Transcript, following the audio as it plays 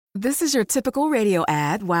This is your typical radio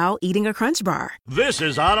ad while eating a Crunch Bar. This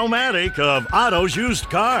is Automatic of Otto's Used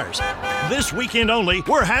Cars. This weekend only,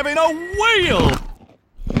 we're having a whale!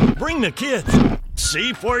 Bring the kids.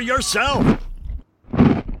 See for yourself.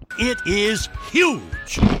 It is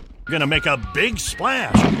huge. Gonna make a big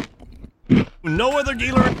splash. No other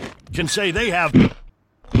dealer can say they have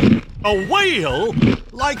a whale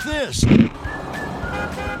like this.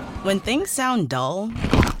 When things sound dull,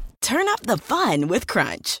 turn up the fun with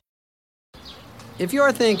Crunch. If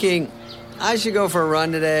you're thinking, I should go for a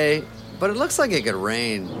run today, but it looks like it could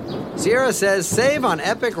rain, Sierra says save on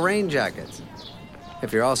epic rain jackets.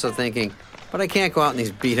 If you're also thinking, but I can't go out in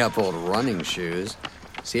these beat-up old running shoes,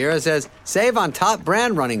 Sierra says save on top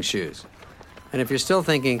brand running shoes. And if you're still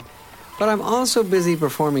thinking, but I'm also busy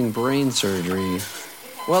performing brain surgery,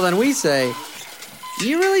 well then we say,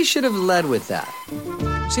 you really should have led with that.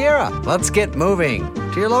 Sierra, let's get moving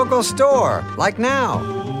to your local store, like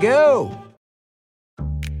now. Go!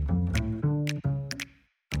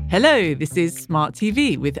 Hello, this is Smart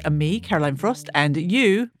TV with me, Caroline Frost, and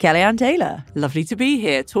you, Kellyanne Taylor. Lovely to be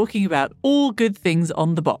here talking about all good things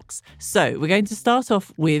on the box. So we're going to start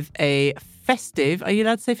off with a festive, are you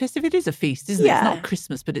allowed to say festive? It is a feast, isn't it? It's not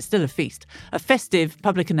Christmas, but it's still a feast. A festive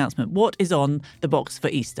public announcement. What is on the box for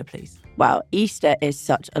Easter, please? Well, Easter is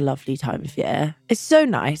such a lovely time of year. It's so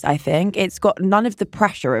nice, I think. It's got none of the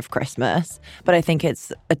pressure of Christmas, but I think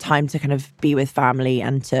it's a time to kind of be with family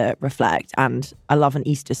and to reflect. And I love an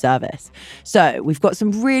Easter service. So we've got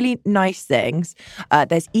some really nice things.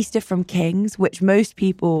 There's Easter from Kings, which most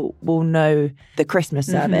people will know the Christmas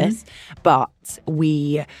service, but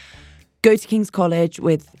we go to King's College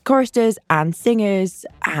with choristers and singers,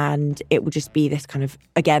 and it will just be this kind of,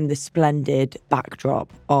 again, the splendid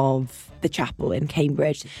backdrop of the chapel in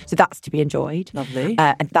Cambridge. So that's to be enjoyed. Lovely.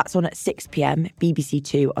 And that's on at 6 p.m, BBC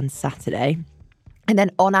Two on Saturday. And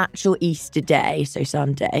then on actual Easter Day, so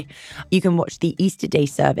Sunday, you can watch the Easter Day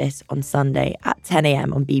service on Sunday at 10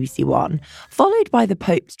 a.m. on BBC One, followed by the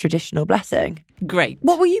Pope's traditional blessing. Great.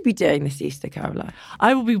 What will you be doing this Easter, Caroline?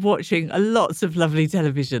 I will be watching lots of lovely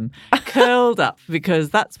television, curled up, because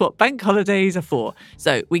that's what bank holidays are for.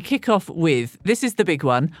 So we kick off with, this is the big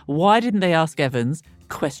one, Why Didn't They Ask Evans? ?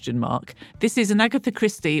 This is an Agatha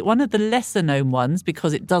Christie, one of the lesser known ones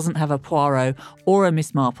because it doesn't have a Poirot or a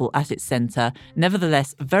Miss Marple at its centre.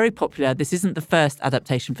 Nevertheless, very popular. This isn't the first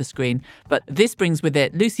adaptation for screen, but this brings with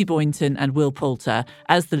it Lucy Boynton and Will Poulter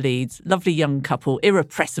as the leads. Lovely young couple,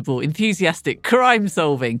 irrepressible, enthusiastic,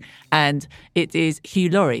 crime-solving. And it is Hugh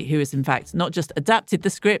Laurie, who has in fact not just adapted the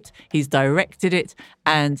script, he's directed it,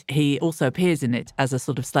 and he also appears in it as a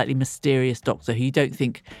sort of slightly mysterious doctor who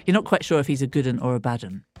you're not quite sure if he's a good 'un or a bad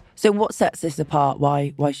 'un. So what sets this apart?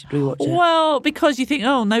 Why should we watch it? Well, because you think,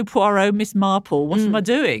 oh, no Poirot, Miss Marple, what am I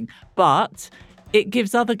doing? But it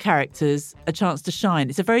gives other characters a chance to shine.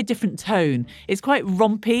 It's a very different tone. It's quite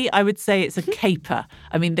rompy. I would say it's a caper.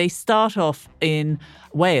 I mean, they start off in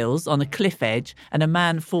Wales on a cliff edge and a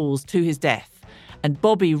man falls to his death. And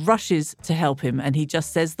Bobby rushes to help him and he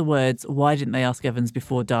just says the words, why didn't they ask Evans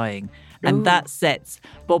before dying? And that sets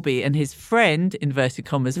Bobby and his friend, inverted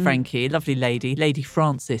commas, Frankie, lovely Lady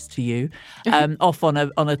Francis to you, off on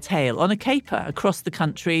a tale, on a caper across the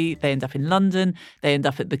country. They end up in London. They end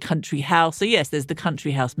up at the country house. So yes, there's the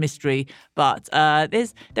country house mystery, but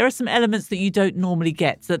there are some elements that you don't normally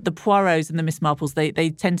get. That the Poirots and the Miss Marples,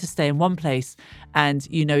 they tend to stay in one place and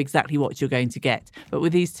you know exactly what you're going to get. But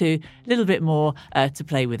with these two, a little bit more to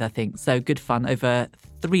play with, I think. So good fun over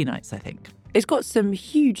 3 nights, I think. It's got some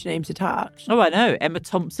huge names attached. Oh, I know. Emma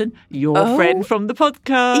Thompson, your friend from the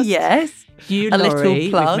podcast. Yes. Hugh A Laurie, little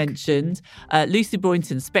we've plug. mentioned. Lucy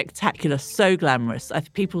Boynton, spectacular, so glamorous. I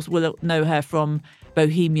think people will know her from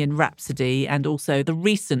Bohemian Rhapsody and also the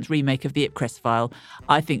recent remake of The Ipcress File.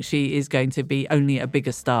 I think she is going to be only a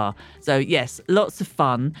bigger star. So, yes, lots of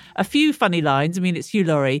fun. A few funny lines. I mean, it's Hugh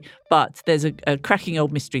Laurie, but there's a cracking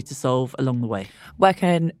old mystery to solve along the way. Where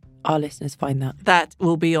can our listeners find that? That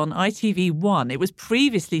will be on ITV1. It was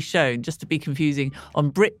previously shown, just to be confusing,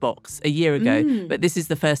 on BritBox a year ago, but this is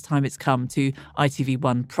the first time it's come to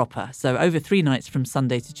ITV1 proper. So over 3 nights from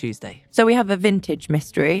Sunday to Tuesday. So we have a vintage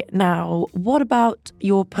mystery. Now, what about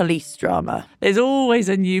your police drama? There's always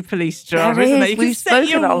a new police drama, There isn't is. there? You can We've set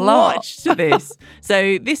your spoken a lot. watch to this.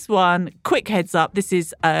 So this one, quick heads up, this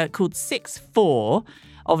is called 6-4.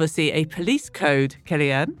 Obviously, a police code,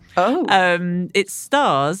 Kellyanne. Oh. It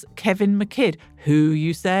stars Kevin McKidd, Who,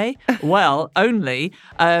 you say? Well, only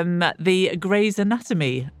the Grey's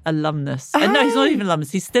Anatomy alumnus. No, he's not even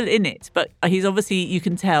alumnus. He's still in it. But he's obviously, you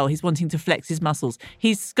can tell, he's wanting to flex his muscles.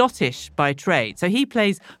 He's Scottish by trade. So he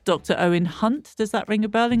plays Dr. Owen Hunt. Does that ring a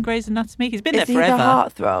bell in Grey's Anatomy? He's been there forever. Is he the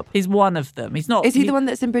heartthrob? He's one of them. He's not. Is he the one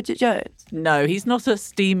that's in Bridget Jones? No, he's not a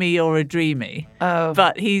steamy or a dreamy. Oh.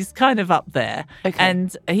 But he's kind of up there. Okay.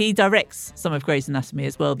 And he directs some of Grey's Anatomy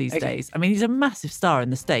as well these days. I mean, he's a massive star in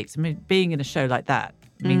the States. I mean, being in a show like that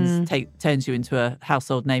means turns you into a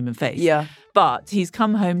household name and face. Yeah. But he's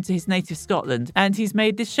come home to his native Scotland and he's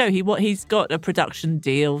made this show. He's got a production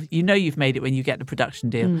deal. You know you've made it when you get the production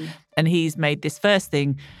deal. And he's made this first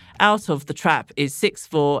thing out of the trap is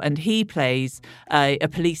 6'4", and he plays a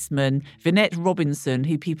policeman, Vinette Robinson,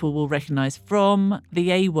 who people will recognise from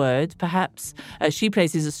The A Word, perhaps. She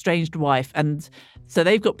plays his estranged wife, and so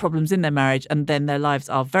they've got problems in their marriage, and then their lives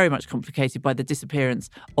are very much complicated by the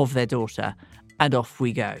disappearance of their daughter. And off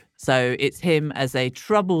we go. So it's him as a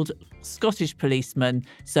troubled Scottish policeman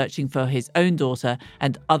searching for his own daughter,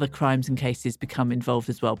 and other crimes and cases become involved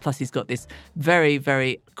as well. Plus he's got this very,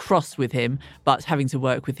 very cross with him, but having to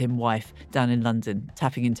work with him wife down in London,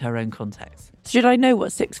 tapping into her own contacts. Should I know what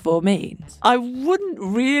 6'4" means? I wouldn't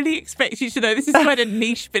really expect you to know. This is quite a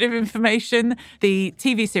niche bit of information. The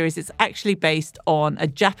TV series is actually based on a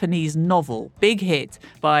Japanese novel, big hit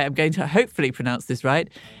by, I'm going to hopefully pronounce this right,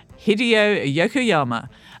 Hideo Yokoyama.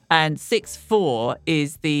 And 6'4"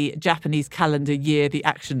 is the Japanese calendar year the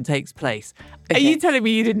action takes place. Okay. Are you telling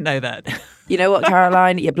me you didn't know that? You know what,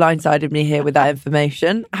 Caroline? You blindsided me here with that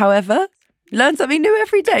information. However, learn something new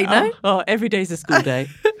every day, no? Oh, every day's a school day.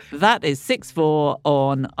 That is 6'4"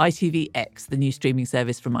 on ITVX, the new streaming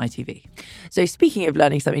service from ITV. So speaking of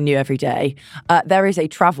learning something new every day, there is a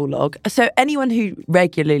travel log. So anyone who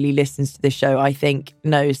regularly listens to the show, I think,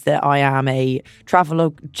 knows that I am a travel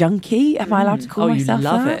log junkie. Am I allowed to call myself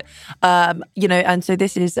that? Oh, you love it. You know, and so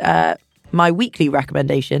this is my weekly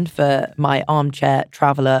recommendation for my armchair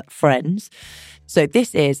traveller friends. So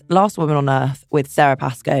this is Last Woman on Earth with Sarah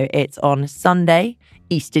Pascoe. It's on Sunday,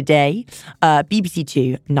 Easter Day, BBC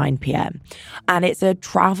 2, 9 p.m. And it's a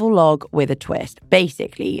travel log with a twist.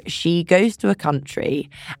 Basically, she goes to a country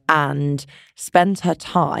and spends her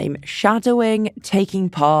time shadowing, taking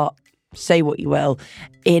part, say what you will,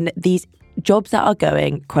 in these jobs that are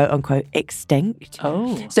going, quote unquote, extinct.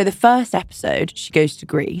 Oh. So the first episode, she goes to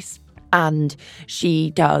Greece. And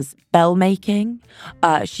she does bell making.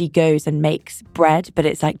 She goes and makes bread, but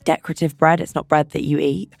it's like decorative bread. It's not bread that you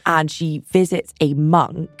eat. And she visits a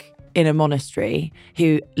monk in a monastery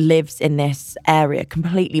who lives in this area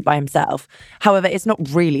completely by himself. However, it's not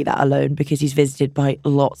really that alone because he's visited by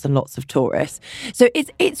lots and lots of tourists. So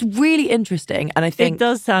it's really interesting. And I think it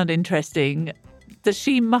does sound interesting. Does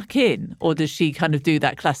she muck in, or does she kind of do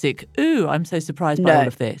that classic, ooh, I'm so surprised by all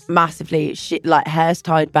of this? Massively. She, like, hair's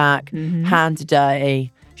tied back, hands are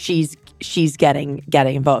dirty. She's getting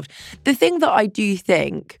involved. The thing that I do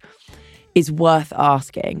think is worth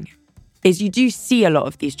asking is you do see a lot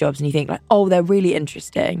of these jobs and you think like, oh, they're really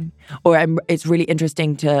interesting, or it's really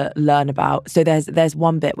interesting to learn about. So there's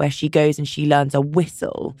one bit where she goes and she learns a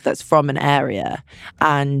whistle that's from an area,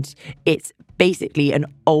 and it's basically an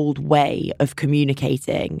old way of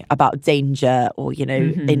communicating about danger or, you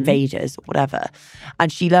know, invaders or whatever.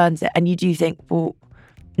 And she learns it, and you do think, well,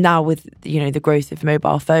 now with, you know, the growth of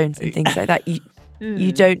mobile phones and things like that,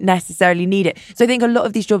 you don't necessarily need it. So I think a lot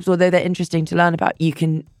of these jobs, although they're interesting to learn about, you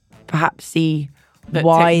can perhaps see that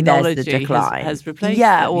why there's the decline. Has replaced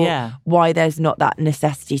them, or why there's not that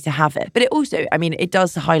necessity to have it. But it also, I mean, it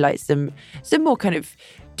does highlight some more kind of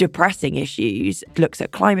depressing issues. It looks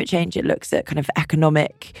at climate change. It looks at kind of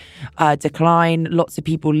economic decline. Lots of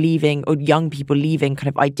people leaving, or young people leaving kind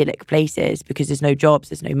of idyllic places because there's no jobs,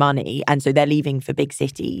 there's no money. And so they're leaving for big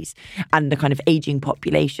cities, and the kind of aging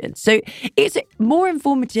population. So it's more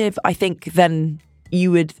informative, I think, than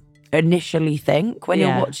you would initially think when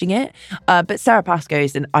you're watching it. But Sarah Pascoe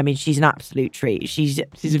she's an absolute treat. She's a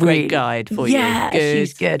really great guide for you. Yeah,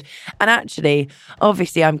 she's good. And actually,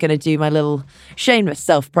 obviously, I'm going to do my little shameless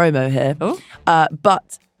self-promo here. Oh.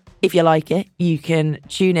 But if you like it, you can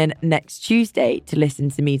tune in next Tuesday to listen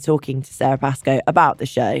to me talking to Sarah Pascoe about the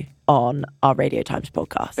show on our Radio Times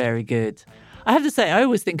podcast. Very good. I have to say, I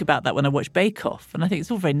always think about that when I watch Bake Off, and I think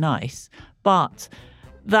it's all very nice. But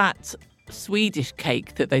that Swedish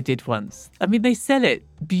cake that they did once, I mean, they sell it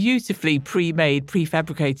beautifully pre-made,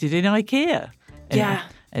 prefabricated in IKEA.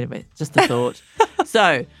 Anyway, just a thought.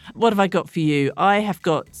 So, what have I got for you? I have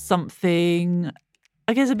got something,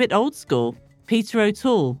 I guess, a bit old school. Peter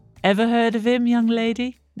O'Toole. Ever heard of him, young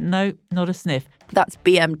lady? No, not a sniff. That's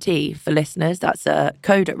BMT for listeners. That's a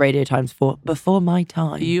code at Radio Times for Before My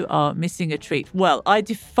Time. You are missing a treat. Well, I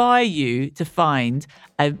defy you to find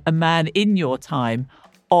a man in your time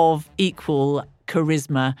of equal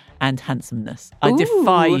charisma and handsomeness. I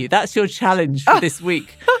defy you. That's your challenge for this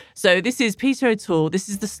week. So this is Peter O'Toole. This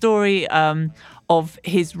is the story of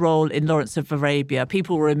his role in Lawrence of Arabia.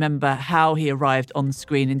 People remember how he arrived on the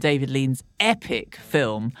screen in David Lean's epic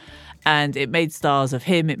film. And it made stars of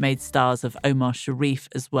him. It made stars of Omar Sharif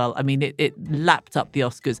as well. I mean, it lapped up the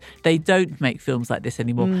Oscars. They don't make films like this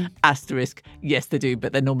anymore. Asterisk, yes, they do,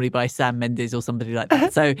 but they're normally by Sam Mendes or somebody like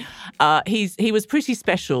that. So he was pretty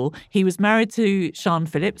special. He was married to Sian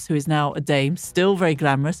Phillips, who is now a dame, still very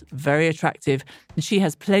glamorous, very attractive. And she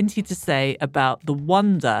has plenty to say about the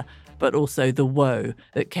wonder but also the woe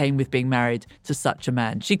that came with being married to such a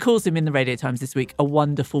man. She calls him in the Radio Times this week a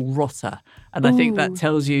wonderful rotter. And I think that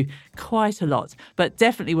tells you quite a lot, but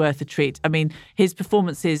definitely worth a treat. I mean, his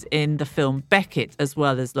performances in the film Beckett, as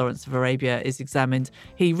well as Lawrence of Arabia, is examined.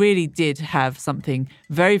 He really did have something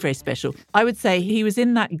very, very special. I would say he was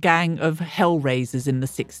in that gang of hellraisers in the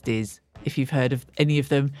 60s, if you've heard of any of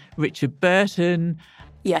them. Richard Burton.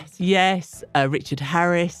 Yes. Yes. Richard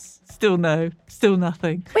Harris. Still no. Still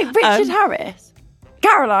nothing. Wait, Richard Harris?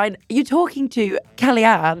 Caroline, you're talking to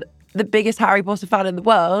Kellyanne, the biggest Harry Potter fan in the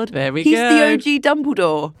world. There we He's go. He's the OG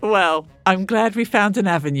Dumbledore. Well, I'm glad we found an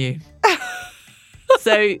avenue.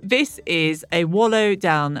 So this is a wallow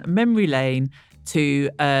down memory lane to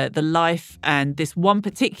the life and this one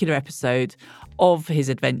particular episode of his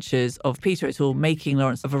adventures of Peter O'Toole making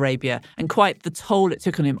Lawrence of Arabia and quite the toll it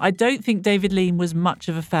took on him. I don't think David Lean was much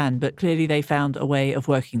of a fan, but clearly they found a way of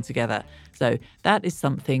working together. So that is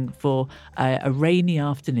something for a rainy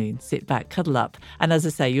afternoon. Sit back, cuddle up. And as I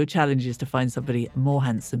say, your challenge is to find somebody more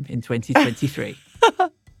handsome in 2023.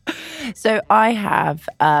 So I have,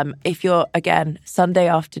 if you're, again, Sunday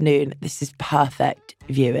afternoon, this is perfect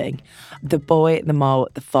viewing. The Boy, the Mole,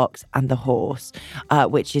 the Fox and the Horse,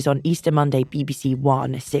 which is on Easter Monday, BBC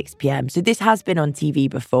One, 6 p.m. So this has been on TV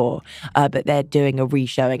before, but they're doing a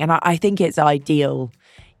re-showing. And I think it's ideal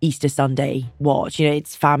Easter Sunday watch. You know,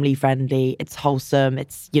 it's family friendly, it's wholesome,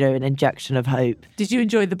 it's, you know, an injection of hope. Did you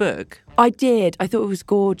enjoy the book? I did. I thought it was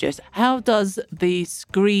gorgeous. How does the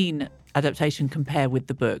screen adaptation compare with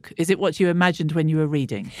the book? Is it what you imagined when you were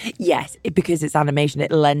reading? Yes, because it's animation,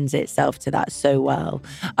 it lends itself to that so well.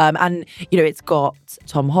 And, you know, it's got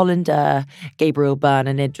Tom Hollander, Gabriel Byrne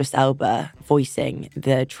and Idris Elba voicing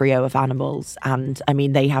the trio of animals. And, I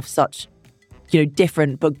mean, they have such, you know,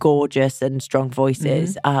 different but gorgeous and strong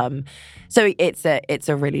voices. So it's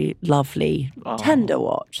a really lovely, tender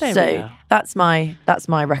watch. So that's my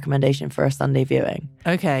recommendation for a Sunday viewing.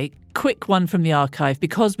 Okay, quick one from the archive.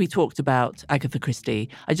 Because we talked about Agatha Christie,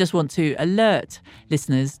 I just want to alert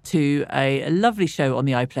listeners to a lovely show on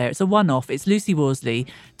the iPlayer. It's a one-off. It's Lucy Worsley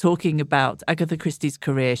talking about Agatha Christie's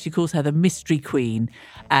career. She calls her the Mystery Queen,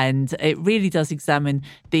 and it really does examine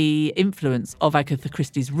the influence of Agatha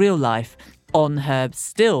Christie's real life on her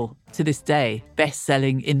still, to this day,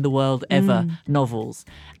 best-selling in the world ever novels.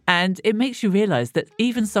 And it makes you realise that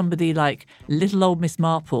even somebody like little old Miss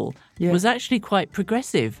Marple was actually quite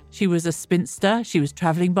progressive. She was a spinster. She was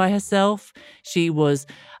travelling by herself. She was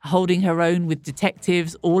holding her own with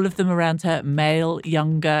detectives, all of them around her, male,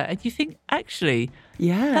 younger. And you think, actually,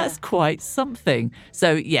 that's quite something.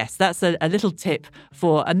 So, yes, that's a little tip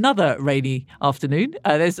for another rainy afternoon.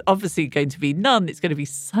 There's obviously going to be none. It's going to be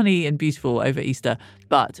sunny and beautiful over Easter.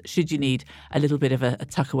 But should you need a little bit of a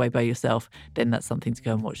tuck away by yourself, then that's something to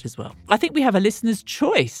go and watch as well. I think we have a listener's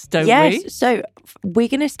choice, don't we? Yes, so we're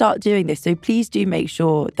going to start doing this. So please do make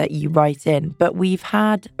sure that you write in. But we've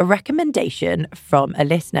had a recommendation from a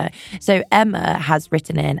listener. So Emma has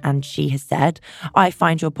written in and she has said, I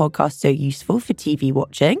find your podcast so useful for TV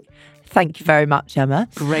watching. Thank you very much, Emma.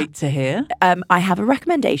 Great to hear. I have a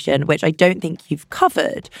recommendation, which I don't think you've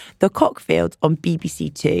covered, The Cockfield on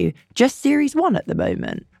BBC Two, just series 1 at the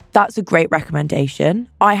moment. That's a great recommendation.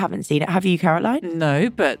 I haven't seen it. Have you, Caroline? No,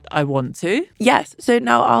 but I want to. Yes. So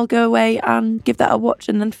now I'll go away and give that a watch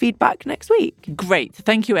and then feedback next week. Great.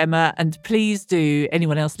 Thank you, Emma. And please do,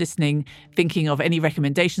 anyone else listening, thinking of any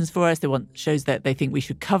recommendations for us, they want shows that they think we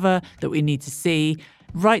should cover, that we need to see,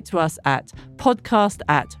 write to us at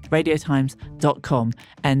podcast@radiotimes.com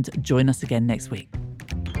and join us again next week.